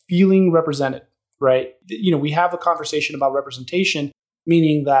 it's feeling represented, right? We have a conversation about representation,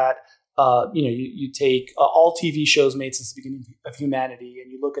 meaning that, you take all TV shows made since the beginning of humanity,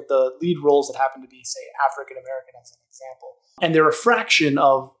 and you look at the lead roles that happen to be, say, African American as an example, and they're a fraction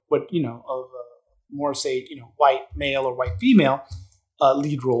of what, more, say, white male or white female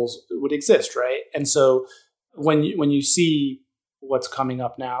lead roles would exist, right? And so when you see what's coming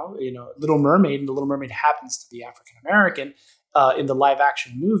up now, Little Mermaid, and the Little Mermaid happens to be African American in the live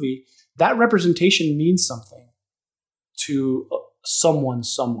action movie, that representation means something to someone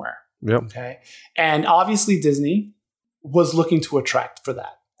somewhere. Yep. Okay. And obviously Disney was looking to attract for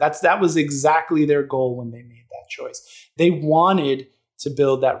that. That was exactly their goal when they made that choice. They wanted to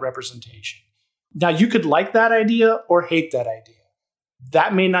build that representation. Now, you could like that idea or hate that idea.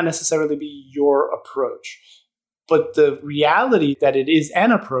 That may not necessarily be your approach. But the reality that it is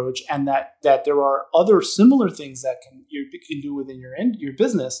an approach, and that there are other similar things that you can do within your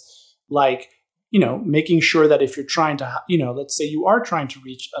business, like, making sure that if you're trying to, let's say you are trying to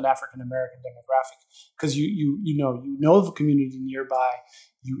reach an African American demographic, because you know the community nearby,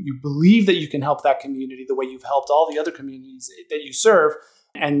 you believe that you can help that community the way you've helped all the other communities that you serve,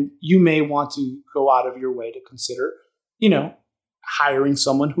 and you may want to go out of your way to consider, hiring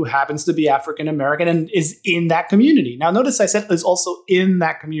someone who happens to be African American and is in that community. Now, notice I said is also in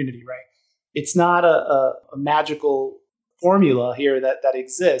that community, right? It's not a magical formula here that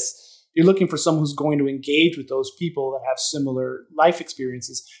exists. You're looking for someone who's going to engage with those people that have similar life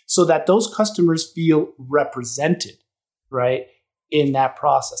experiences so that those customers feel represented, right, in that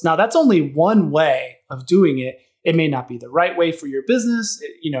process. Now, that's only one way of doing it. It may not be the right way for your business.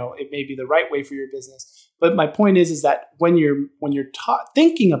 It may be the right way for your business. But my point is that when you're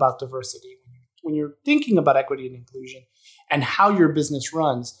thinking about diversity, when you're thinking about equity and inclusion and how your business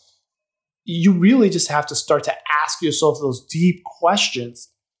runs, you really just have to start to ask yourself those deep questions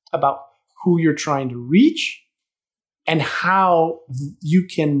about who you're trying to reach and how you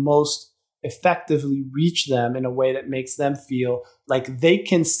can most effectively reach them in a way that makes them feel like they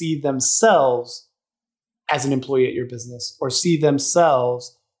can see themselves as an employee at your business or see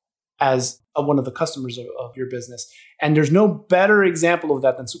themselves as one of the customers of your business. And there's no better example of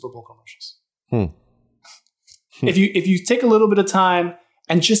that than Super Bowl commercials. If you take a little bit of time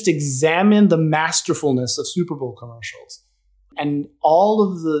and just examine the masterfulness of Super Bowl commercials and all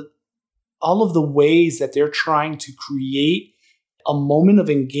of the ways that they're trying to create a moment of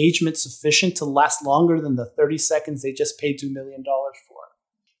engagement sufficient to last longer than the 30 seconds they just paid $2 million for,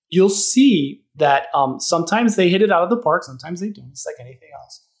 you'll see that sometimes they hit it out of the park, sometimes they don't. It's like anything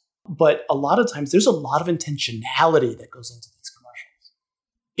else. But a lot of times there's a lot of intentionality that goes into these commercials.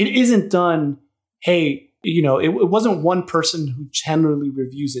 It isn't done, hey, it wasn't one person who generally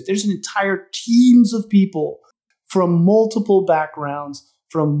reviews it. There's an entire teams of people from multiple backgrounds,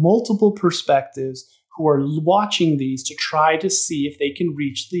 from multiple perspectives, who are watching these to try to see if they can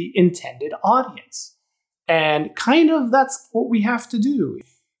reach the intended audience. And kind of that's what we have to do.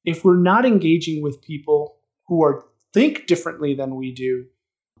 If we're not engaging with people who think differently than we do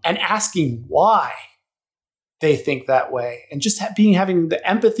and asking why they think that way, and just having the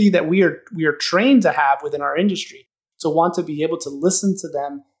empathy that we are trained to have within our industry, to want to be able to listen to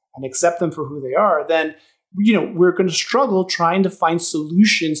them and accept them for who they are, then we're going to struggle trying to find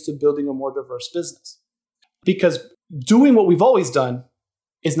solutions to building a more diverse business. Because doing what we've always done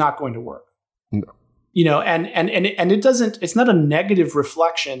is not going to work. No. And it doesn't, it's not a negative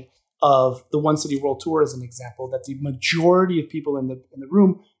reflection of the One City World Tour as an example, that the majority of people in the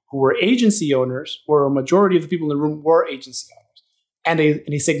room who were agency owners, or a majority of the people in the room were agency owners. And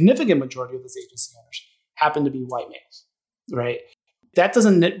a significant majority of those agency owners happen to be white males, right? That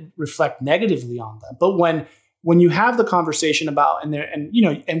doesn't reflect negatively on them. But when you have the conversation about, and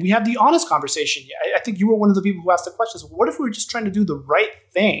we have the honest conversation, I think you were one of the people who asked the questions, what if we were just trying to do the right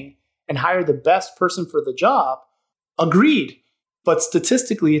thing and hire the best person for the job? Agreed. But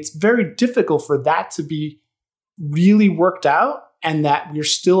statistically, it's very difficult for that to be really worked out, and that we're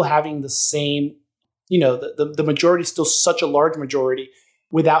still having the same, the majority is still such a large majority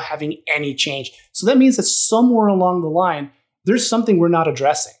without having any change. So that means that somewhere along the line, there's something we're not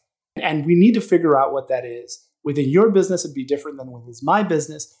addressing. And we need to figure out what that is. Within your business, it'd be different than within my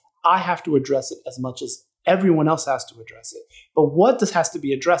business. I have to address it as much as everyone else has to address it. But what has to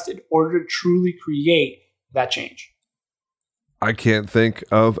be addressed in order to truly create that change? I can't think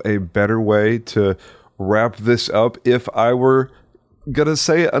of a better way to wrap this up if I were going to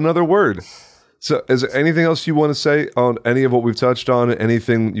say another word. So is there anything else you want to say on any of what we've touched on?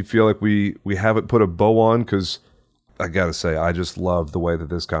 Anything you feel like we haven't put a bow on? Because I got to say, I just love the way that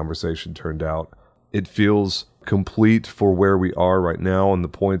this conversation turned out. It feels complete for where we are right now and the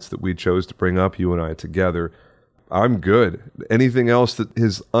points that we chose to bring up, you and I together. I'm good. Anything else that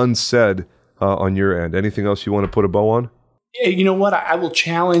is unsaid on your end? Anything else you want to put a bow on? Yeah, you know what? I will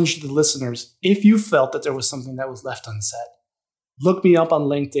challenge the listeners. If you felt that there was something that was left unsaid, look me up on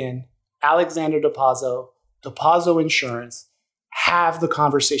LinkedIn, Alexander Dopazo, Dopazo Insurance. Have the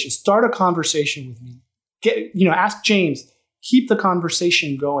conversation. Start a conversation with me. Ask James. Keep the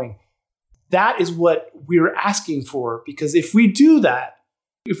conversation going. That is what we're asking for, because if we do that,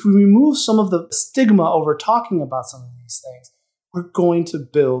 if we remove some of the stigma over talking about some of these things, we're going to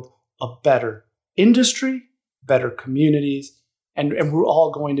build a better industry, better communities, and we're all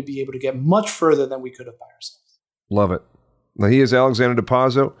going to be able to get much further than we could have by ourselves. Love it. Now, he is Alexander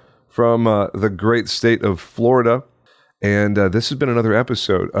Dopazo from the great state of Florida. And this has been another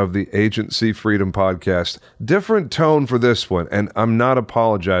episode of the Agency Freedom Podcast. Different tone for this one, and I'm not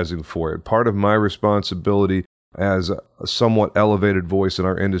apologizing for it. Part of my responsibility as a somewhat elevated voice in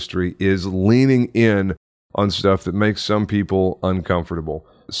our industry is leaning in on stuff that makes some people uncomfortable.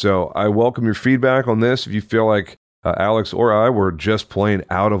 So I welcome your feedback on this. If you feel like Alex or I were just plain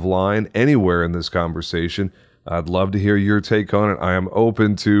out of line anywhere in this conversation, I'd love to hear your take on it. I am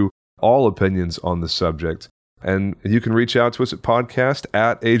open to all opinions on the subject. And you can reach out to us at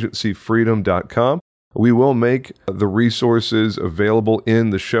podcast@agencyfreedom.com. We will make the resources available in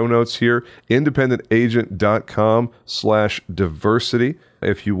the show notes here, independentagent.com/diversity.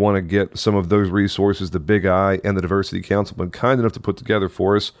 If you want to get some of those resources, the Big I and the Diversity Council have been kind enough to put together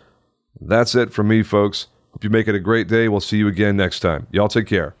for us. That's it from me, folks. Hope you make it a great day. We'll see you again next time. Y'all take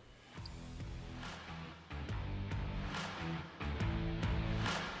care.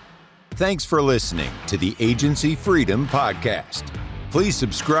 Thanks for listening to the Agency Freedom Podcast. Please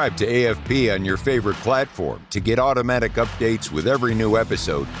subscribe to AFP on your favorite platform to get automatic updates with every new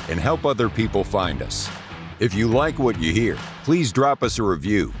episode and help other people find us. If you like what you hear, please drop us a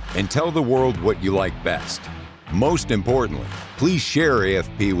review and tell the world what you like best. Most importantly, please share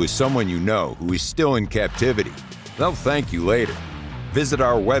AFP with someone you know who is still in captivity. They'll thank you later. Visit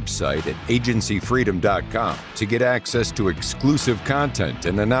our website at agencyfreedom.com to get access to exclusive content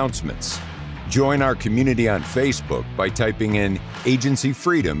and announcements. Join our community on Facebook by typing in Agency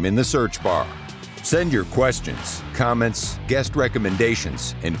Freedom in the search bar. Send your questions, comments, guest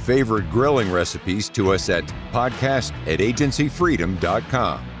recommendations, and favorite grilling recipes to us at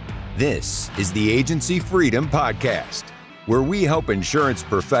podcast@agencyfreedom.com. This is the Agency Freedom Podcast, where we help insurance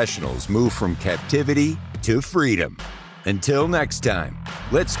professionals move from captivity to freedom. Until next time,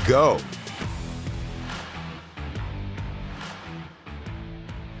 let's go.